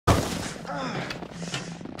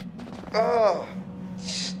Oh,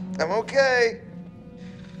 I'm okay.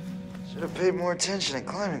 Should have paid more attention in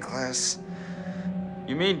climbing class.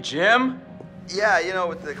 You mean gym? Yeah, you know,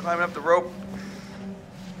 with the climbing up the rope.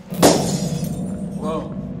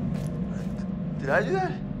 Whoa. Did I do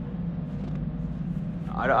that?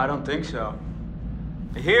 I don't think so.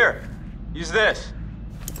 Here, use this.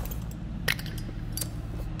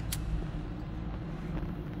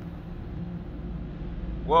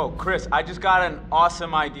 Whoa, Chris, I just got an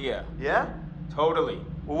awesome idea. Yeah? Totally.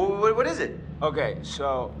 What is it? Okay,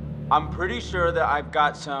 so I'm pretty sure that I've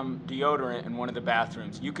got some deodorant in one of the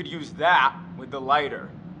bathrooms. You could use that with the lighter.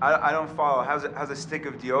 I don't follow. How's a stick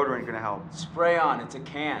of deodorant gonna help? Spray on, it's a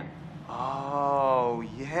can. Oh,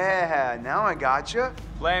 yeah. Now I gotcha.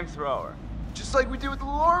 Flamethrower. Just like we did with the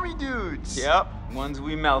little army dudes. Yep, ones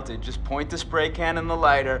we melted. Just point the spray can in the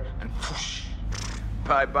lighter and whoosh.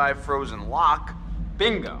 Bye-bye frozen lock.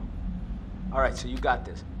 Bingo. All right, so you got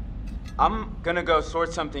this. I'm gonna go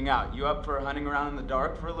sort something out. You up for hunting around in the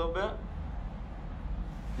dark for a little bit?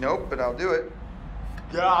 Nope, but I'll do it.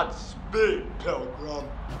 Godspeed, Pilgrim.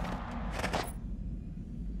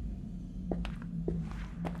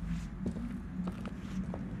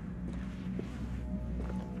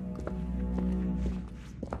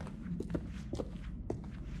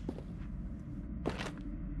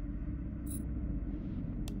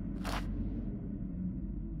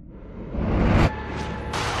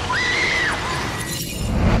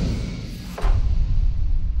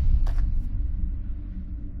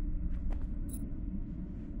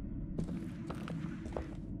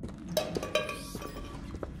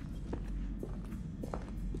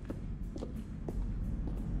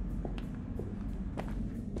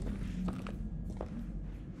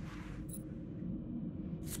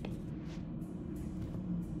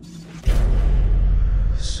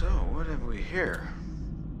 So, what have we here?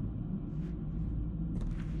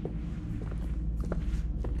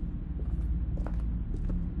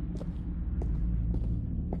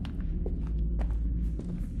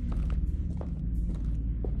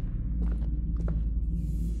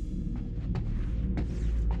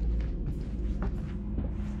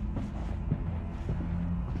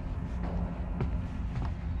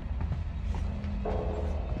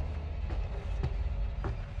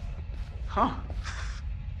 Huh.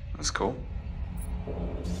 That's cool.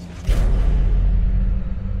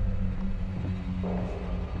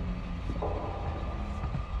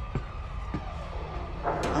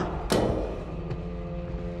 Huh?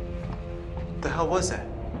 The hell was that?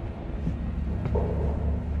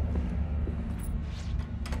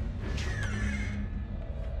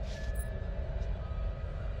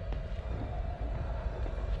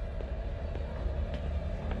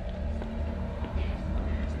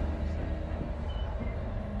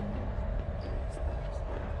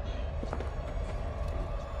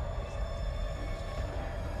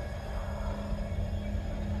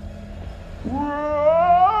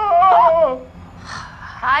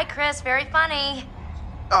 Hi, Chris. Very funny.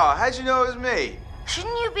 Oh, how'd you know it was me?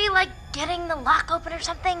 Shouldn't you be, like, getting the lock open or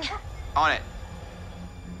something? On it.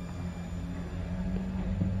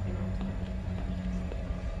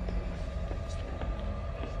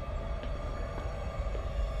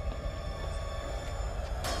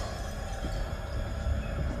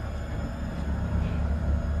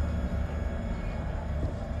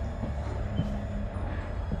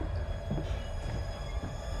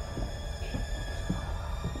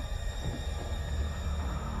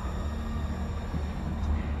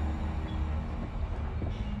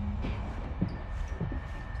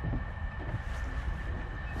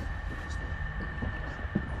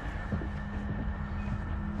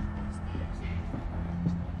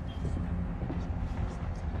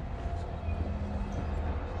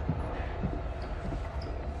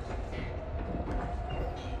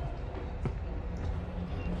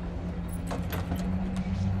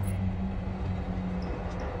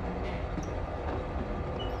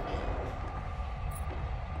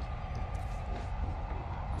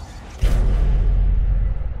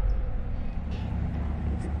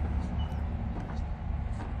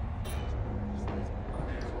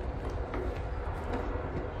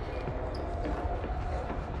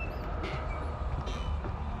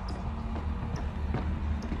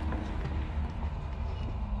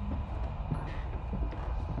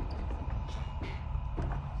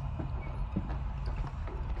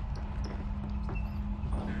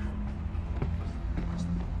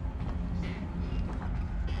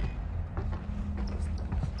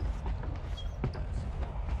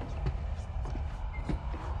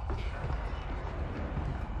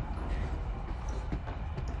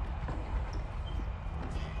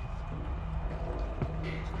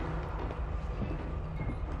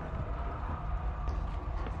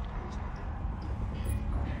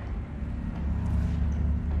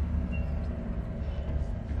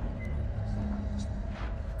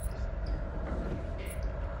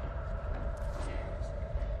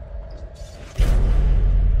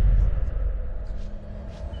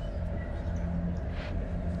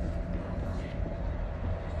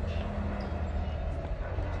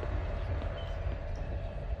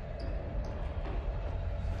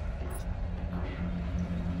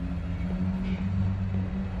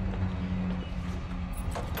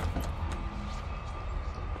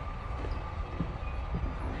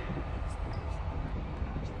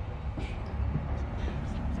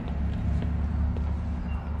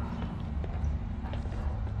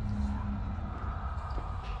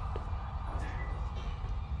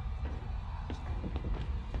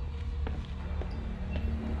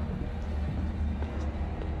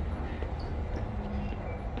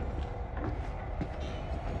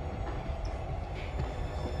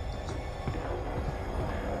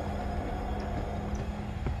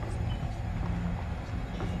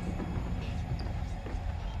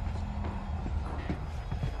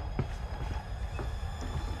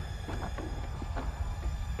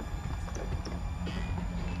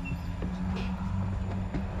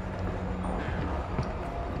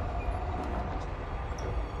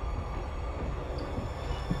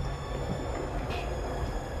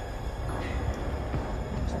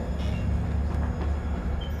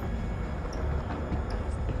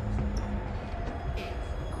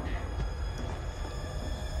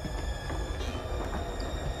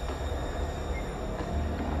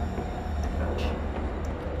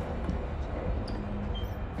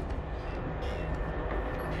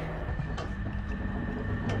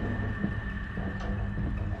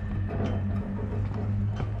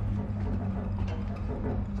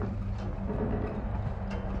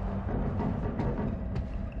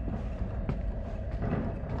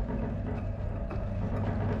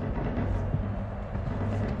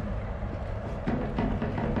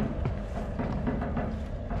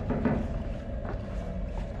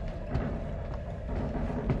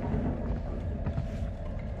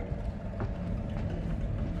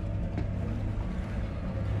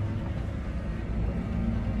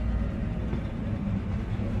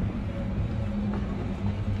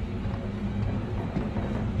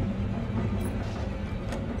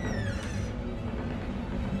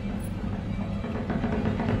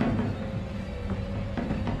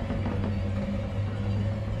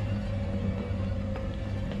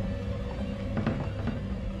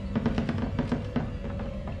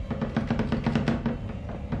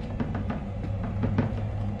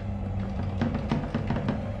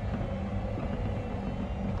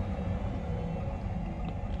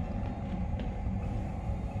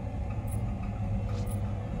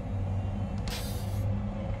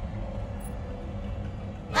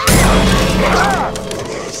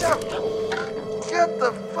 Shut Get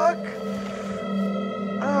the fuck?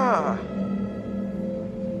 Ah.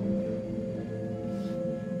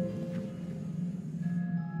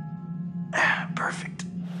 Perfect.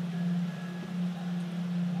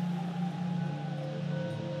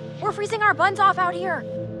 We're freezing our buns off out here.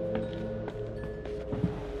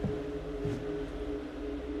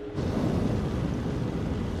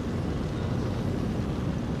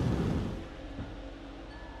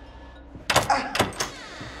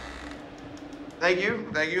 Thank you.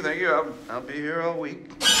 I'll be here all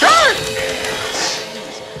week.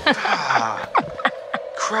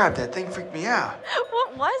 Crap, that thing freaked me out.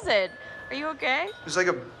 What was it? Are you okay? It was like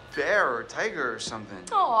a bear or a tiger or something.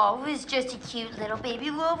 Oh, it was just a cute little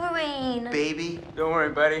baby Wolverine. Baby? Don't worry,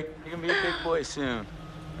 buddy. You're gonna be a big boy soon.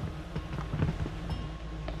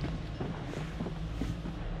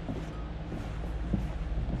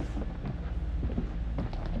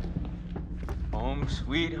 Home,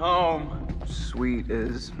 sweet home. Sweet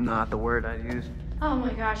is not the word I'd use. Oh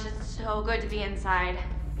my gosh, it's so good to be inside.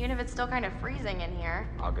 Even if it's still kind of freezing in here.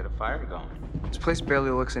 I'll get a fire going. This place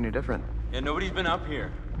barely looks any different. Yeah, nobody's been up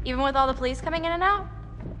here. Even with all the police coming in and out?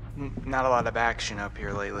 Not a lot of action up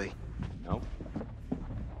here lately. Nope.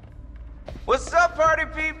 What's up, party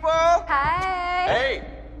people? Hi. Hey!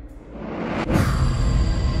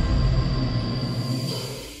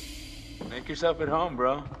 Make yourself at home,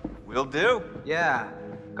 bro. Will do. Yeah,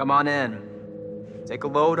 come on in. Take a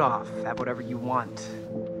load off, have whatever you want.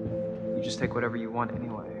 You just take whatever you want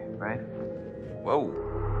anyway, right? Whoa.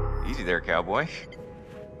 Easy there, cowboy.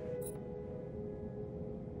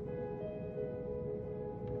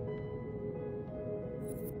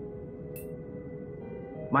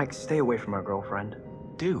 Mike, stay away from our girlfriend.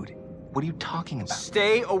 Dude, what are you talking about?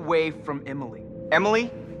 Stay away from Emily. Emily?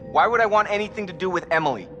 Why would I want anything to do with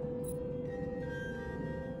Emily?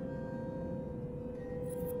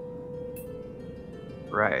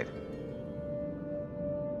 Right.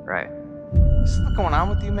 Right. What's going on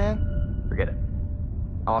with you, man? Forget it.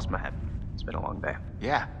 I lost my head. It's been a long day.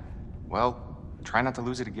 Yeah. Well, try not to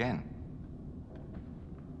lose it again.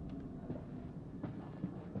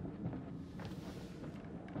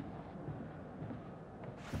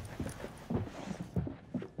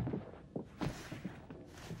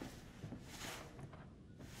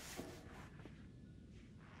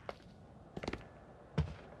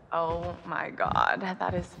 Oh my god,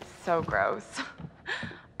 that is so gross.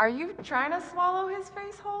 Are you trying to swallow his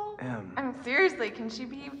face whole? I mean, seriously, can she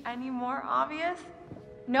be any more obvious?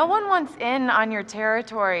 No one wants in on your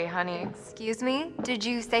territory, honey. Excuse me? Did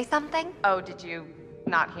you say something? Oh, did you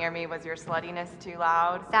not hear me? Was your sluttiness too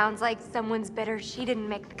loud? Sounds like someone's bitter she didn't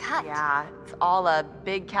make the cut. Yeah, it's all a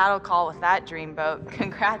big cattle call with that dreamboat.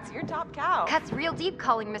 Congrats, you're top cow. Cuts real deep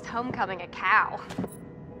calling Miss Homecoming a cow.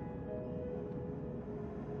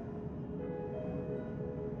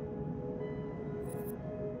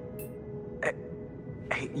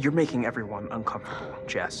 Hey, you're making everyone uncomfortable,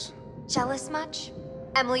 Jess. Jealous much?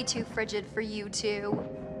 Emily too frigid for you too.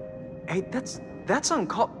 Hey, that's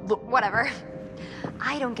uncalled. Look, Whatever.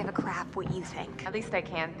 I don't give a crap what you think. At least I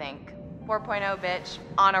can think. 4.0, bitch.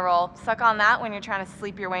 On a roll. Suck on that when you're trying to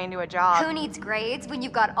sleep your way into a job. Who needs grades when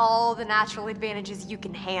you've got all the natural advantages you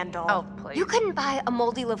can handle? Oh, please. You couldn't buy a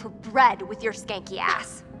moldy loaf of bread with your skanky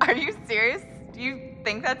ass. Are you serious? Do you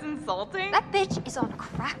think that's insulting? That bitch is on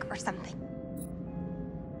crack or something.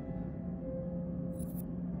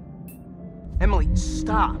 Emily,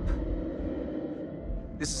 stop.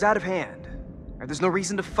 This is out of hand. There's no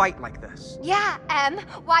reason to fight like this. Yeah, Em.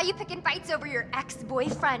 Why you picking fights over your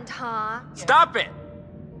ex-boyfriend, huh? Stop it!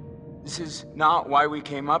 This is not why we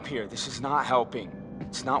came up here. This is not helping.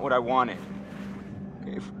 It's not what I wanted.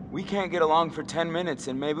 If we can't get along for 10 minutes,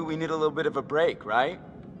 then maybe we need a little bit of a break, right?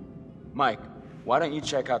 Mike, why don't you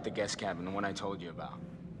check out the guest cabin, the one I told you about?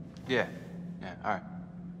 Yeah, all right.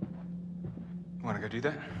 You wanna go do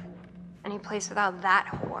that? Any place without that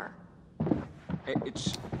whore.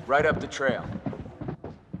 It's right up the trail.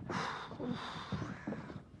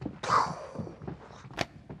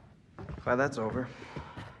 Glad that's over.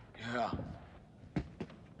 Yeah.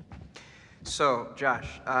 So,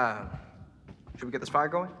 Josh, should we get this fire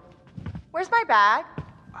going? Where's my bag?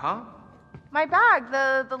 Huh? My bag,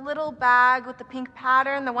 the little bag with the pink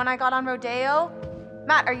pattern, the one I got on Rodeo.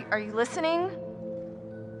 Matt, are you listening?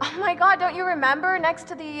 Oh my god, don't you remember? Next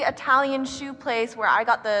to the Italian shoe place where I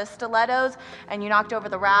got the stilettos and you knocked over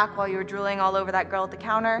the rack while you were drooling all over that girl at the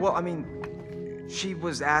counter? Well, I mean, she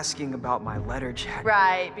was asking about my letter jacket.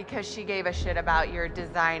 Right, because she gave a shit about your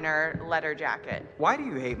designer letter jacket. Why do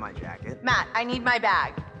you hate my jacket? Matt, I need my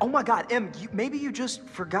bag. Oh my god, Em, maybe you just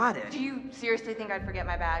forgot it. Do you seriously think I'd forget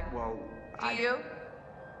my bag? Well, Do you?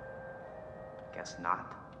 Guess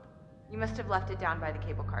not. You must have left it down by the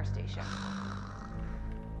cable car station.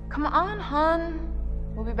 Come on, hon.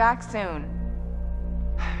 We'll be back soon.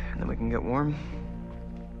 And then we can get warm?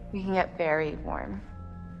 We can get very warm.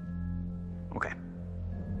 Okay.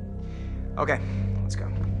 Okay, let's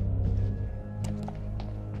go.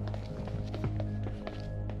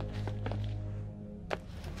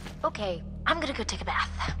 Okay, I'm gonna go take a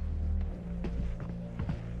bath.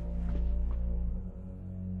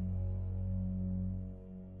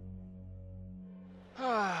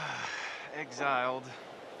 Exiled.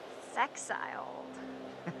 Sexiled.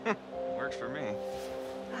 Works for me.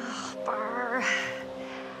 Oh, Bar.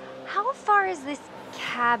 How far is this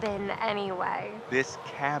cabin anyway? This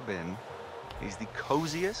cabin is the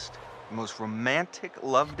coziest, most romantic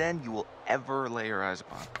love den you will ever lay your eyes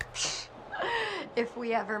upon. If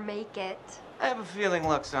we ever make it. I have a feeling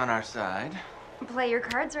luck's on our side. Play your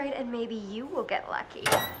cards right and maybe you will get lucky.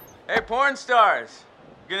 Hey, porn stars.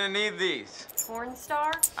 Gonna need these. Porn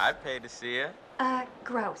star? I'd pay to see it.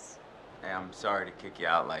 Gross. Hey, I'm sorry to kick you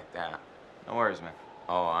out like that. No worries, man.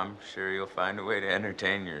 Oh, I'm sure you'll find a way to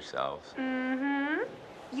entertain yourselves. Mm-hmm.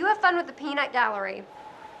 You have fun with the peanut gallery.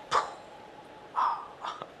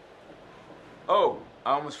 Oh,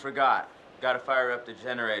 I almost forgot. Gotta fire up the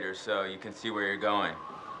generator so you can see where you're going.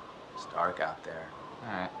 It's dark out there.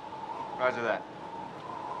 All right. Roger that.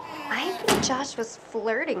 I think Josh was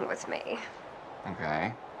flirting with me.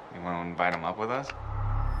 Okay. You want to invite him up with us?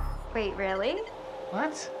 Wait, really?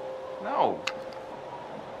 What? No.